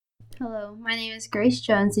Hello, my name is Grace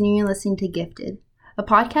Jones, and you're listening to Gifted, a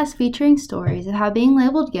podcast featuring stories of how being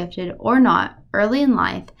labeled gifted or not early in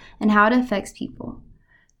life and how it affects people.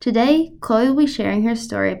 Today, Chloe will be sharing her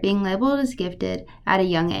story of being labeled as gifted at a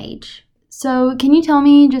young age. So, can you tell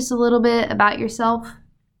me just a little bit about yourself?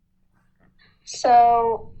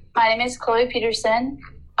 So, my name is Chloe Peterson.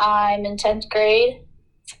 I'm in 10th grade.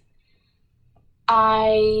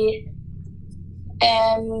 I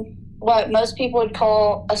am what most people would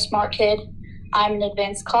call a smart kid. I'm in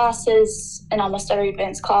advanced classes, and almost every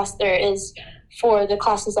advanced class there is for the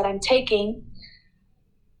classes that I'm taking.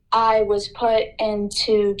 I was put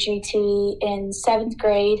into GT in 7th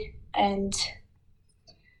grade, and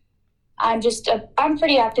I'm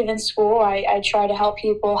pretty active in school. I try to help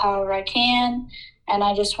people however I can, and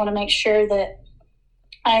I just want to make sure that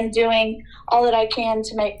I'm doing all that I can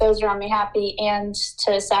to make those around me happy and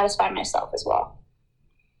to satisfy myself as well.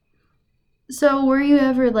 So, were you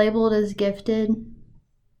ever labeled as gifted?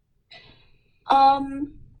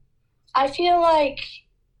 I feel like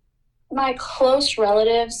my close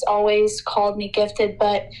relatives always called me gifted,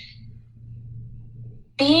 but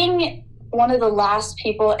being one of the last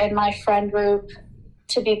people in my friend group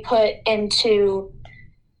to be put into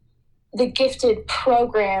the gifted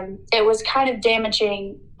program, it was kind of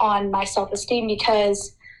damaging on my self-esteem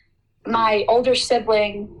because my older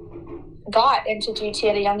sibling got into GT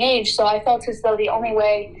at a young age, so I felt as though the only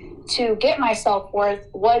way to get my self-worth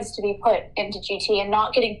was to be put into GT, and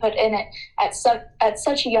not getting put in it at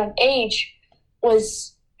such a young age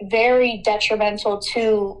was very detrimental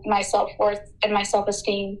to my self-worth and my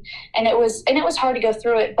self-esteem, and it was hard to go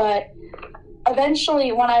through it. But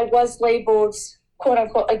eventually, when I was labeled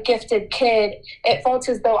quote-unquote a gifted kid, it felt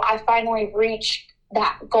as though I finally reached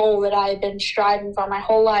that goal that I had been striving for my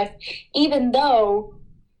whole life, even though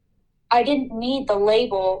I didn't need the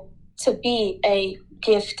label to be a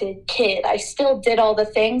gifted kid. I still did all the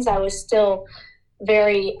things. I was still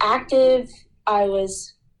very active. I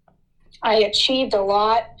achieved a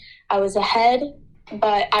lot. I was ahead.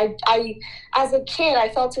 But I as a kid, I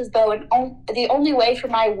felt as though the only way for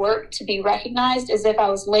my work to be recognized is if I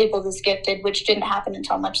was labeled as gifted, which didn't happen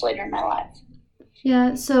until much later in my life.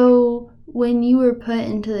 Yeah, so when you were put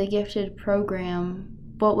into the gifted program,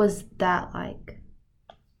 what was that like?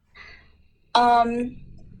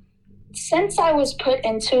 Since I was put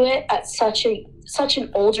into it at such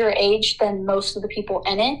an older age than most of the people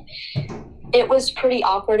in it, it was pretty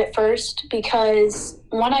awkward at first because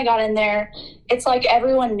when I got in there, it's like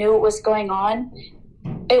everyone knew what was going on.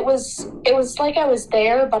 It was like I was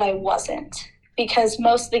there, but I wasn't, because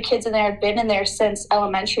most of the kids in there had been in there since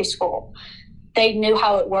elementary school. They knew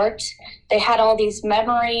how it worked. They had all these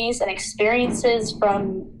memories and experiences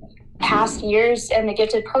from past years in the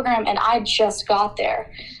gifted program, and I just got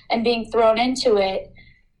there, and being thrown into it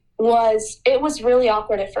was really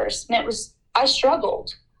awkward at first, and I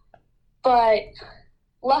struggled. But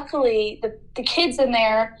luckily the kids in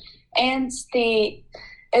there and the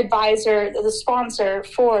advisor, the sponsor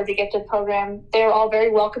for the gifted program, they were all very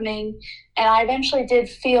welcoming, and I eventually did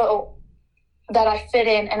feel that I fit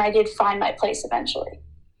in, and I did find my place eventually.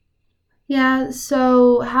 Yeah,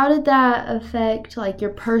 so how did that affect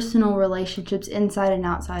your personal relationships inside and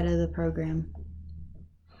outside of the program?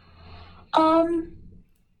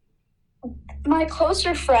 My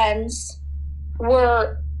closer friends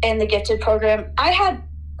were in the gifted program. I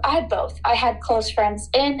had both. I had close friends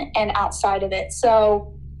in and outside of it.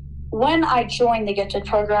 So when I joined the gifted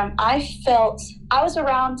program, I felt I was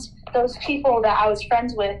around those people that I was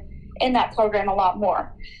friends with in that program a lot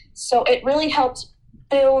more. So it really helped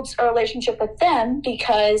build a relationship with them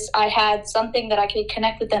because I had something that I could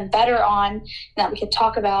connect with them better on, and that we could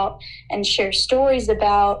talk about and share stories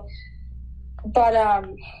about. But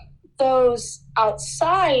those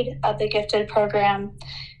outside of the gifted program,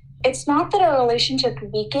 it's not that our relationship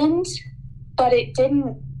weakened, but it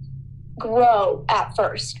didn't grow at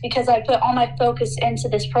first because I put all my focus into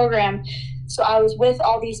this program. So I was with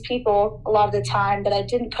all these people a lot of the time, but I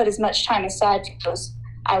didn't put as much time aside because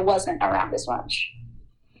I wasn't around as much.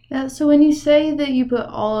 Yeah, so when you say that you put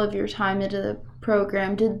all of your time into the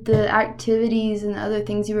program, did the activities and the other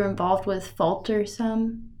things you were involved with falter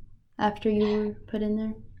some after you were put in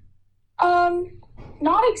there?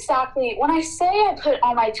 Not exactly. When I say I put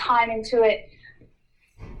all my time into it,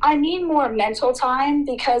 I mean more mental time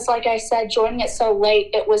because, like I said, joining it so late,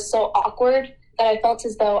 it was so awkward that I felt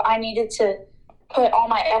as though I needed to put all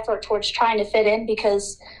my effort towards trying to fit in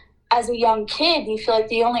because as a young kid, you feel like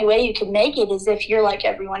the only way you can make it is if you're like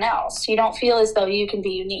everyone else. You don't feel as though you can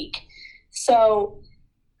be unique. So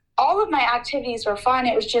all of my activities were fine.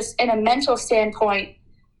 It was just in a mental standpoint,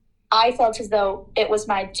 I felt as though it was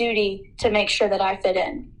my duty to make sure that I fit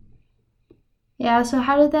in. Yeah, so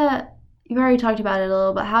how did that, you've already talked about it a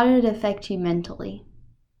little, but how did it affect you mentally?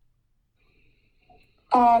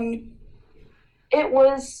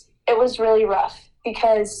 It was really rough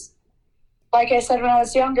because, like I said, when I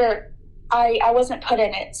was younger, I wasn't put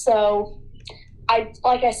in it. So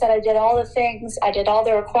like I said, I did all the things, I did all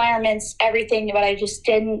the requirements, everything, but I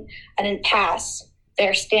didn't pass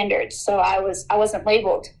their standards. So I wasn't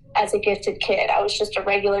labeled as a gifted kid. I was just a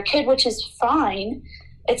regular kid, which is fine.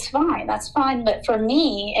 It's fine. That's fine. But for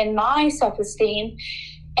me and my self-esteem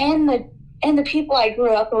and the people I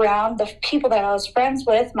grew up around, the people that I was friends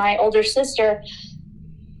with, my older sister,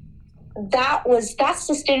 that's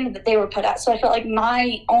the standard that they were put at. So I felt like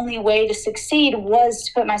my only way to succeed was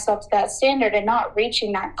to put myself to that standard, and not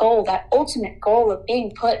reaching that goal, that ultimate goal of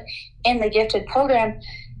being put in the gifted program.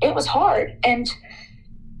 It was hard. And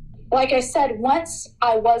like I said, once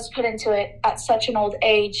I was put into it at such an older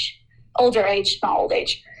age, not old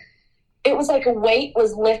age, it was like a weight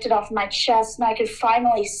was lifted off my chest, and I could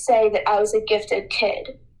finally say that I was a gifted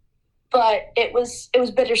kid. But it was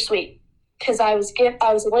bittersweet, because I was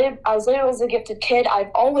labeled as a gifted kid.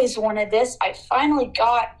 I've always wanted this. I finally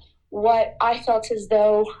got what I felt as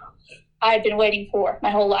though I had been waiting for my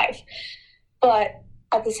whole life. But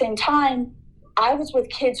at the same time, I was with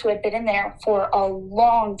kids who had been in there for a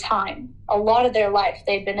long time. A lot of their life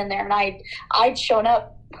they'd been in there, and I'd shown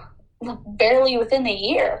up barely within the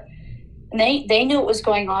year. And they knew what was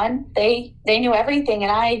going on. They knew everything,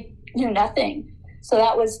 and I knew nothing. So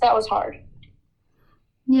that was hard.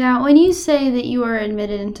 Yeah, when you say that you were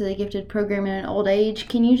admitted into the gifted program in an old age,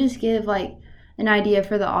 can you just give like an idea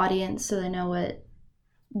for the audience so they know what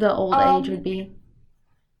the old age would be?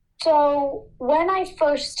 So when I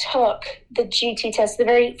first took the GT test, the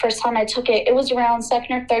very first time I took it, it was around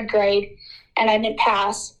 2nd or 3rd grade, and I didn't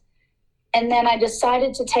pass. And then I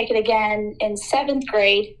decided to take it again in 7th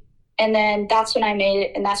grade, and then that's when I made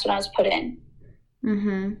it, and that's when I was put in.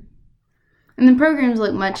 Mm-hmm. And the programs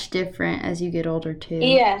look much different as you get older, too.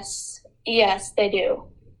 Yes, they do.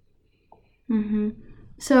 Mm-hmm.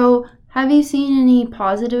 So, have you seen any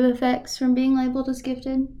positive effects from being labeled as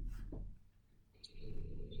gifted?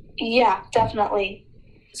 Yeah, definitely.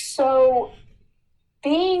 So,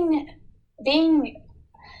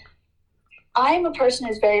 I'm a person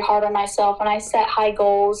who's very hard on myself, and I set high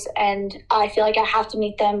goals, and I feel like I have to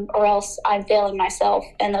meet them or else I'm failing myself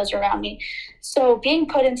and those around me. So being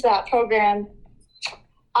put into that program,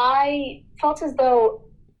 I felt as though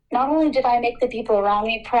not only did I make the people around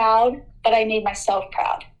me proud, but I made myself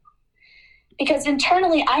proud. Because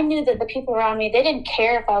internally, I knew that the people around me, they didn't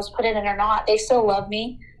care if I was put in it or not. They still loved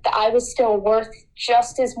me, that I was still worth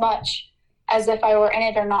just as much as if I were in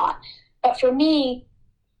it or not. But for me,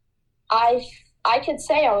 I could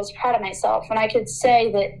say I was proud of myself, and I could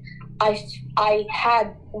say that I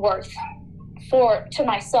had worth to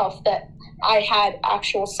myself, that I had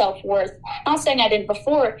actual self-worth. Not saying I didn't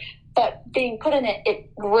before, but being put in it,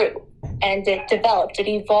 it grew and it developed, it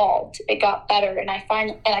evolved, it got better, and I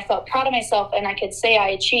felt proud of myself, and I could say I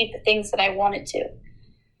achieved the things that I wanted to.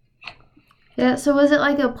 Yeah, so was it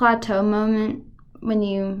like a plateau moment when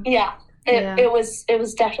you... Yeah, it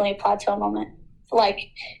was definitely a plateau moment.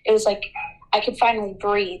 It was like I could finally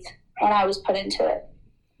breathe when I was put into it.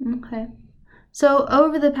 Okay. So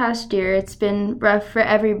over the past year, it's been rough for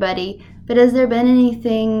everybody, but has there been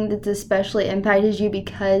anything that's especially impacted you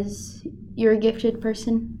because you're a gifted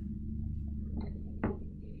person?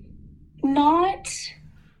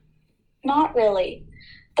 Not really.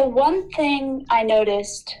 The one thing I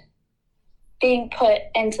noticed being put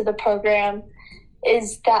into the program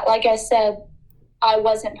is that, like I said, I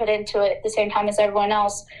wasn't put into it at the same time as everyone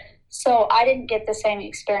else. So I didn't get the same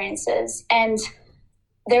experiences. And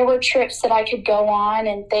there were trips that I could go on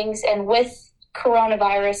and things. And with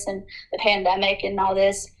coronavirus and the pandemic and all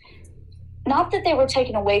this, not that they were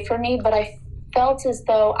taken away from me, but I felt as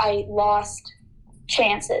though I lost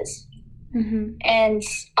chances. Mm-hmm. And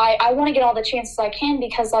I want to get all the chances I can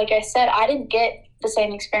because, like I said, I didn't get the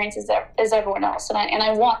same experiences as everyone else. And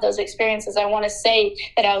I want those experiences. I want to say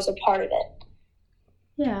that I was a part of it.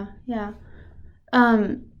 Yeah.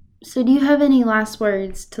 So do you have any last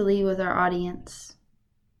words to leave with our audience?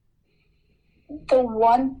 The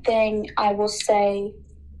one thing I will say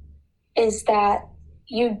is that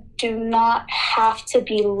you do not have to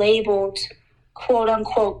be labeled, quote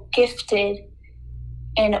unquote, gifted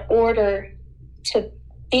in order to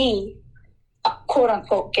be, quote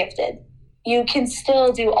unquote, gifted. You can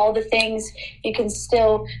still do all the things. You can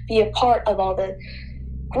still be a part of all the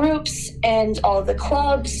groups and all the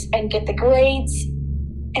clubs and get the grades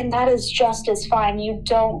And that is just as fine. You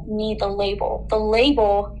don't need the label. The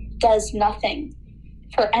label does nothing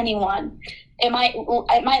for anyone. It might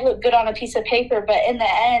look good on a piece of paper, but in the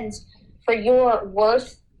end, for your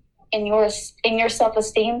worth and your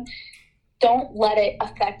self-esteem, don't let it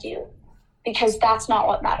affect you, because that's not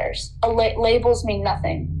what matters. Labels mean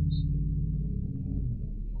nothing.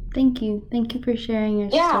 Thank you. Thank you for sharing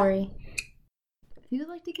your story. If you would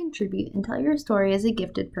like to contribute and tell your story as a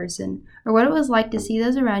gifted person, or what it was like to see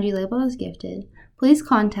those around you labeled as gifted, please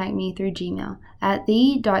contact me through Gmail at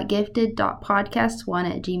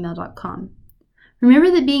the.gifted.podcast1@gmail.com.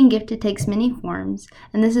 Remember that being gifted takes many forms,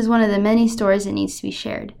 and this is one of the many stories that needs to be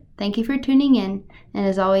shared. Thank you for tuning in, and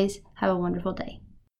as always, have a wonderful day.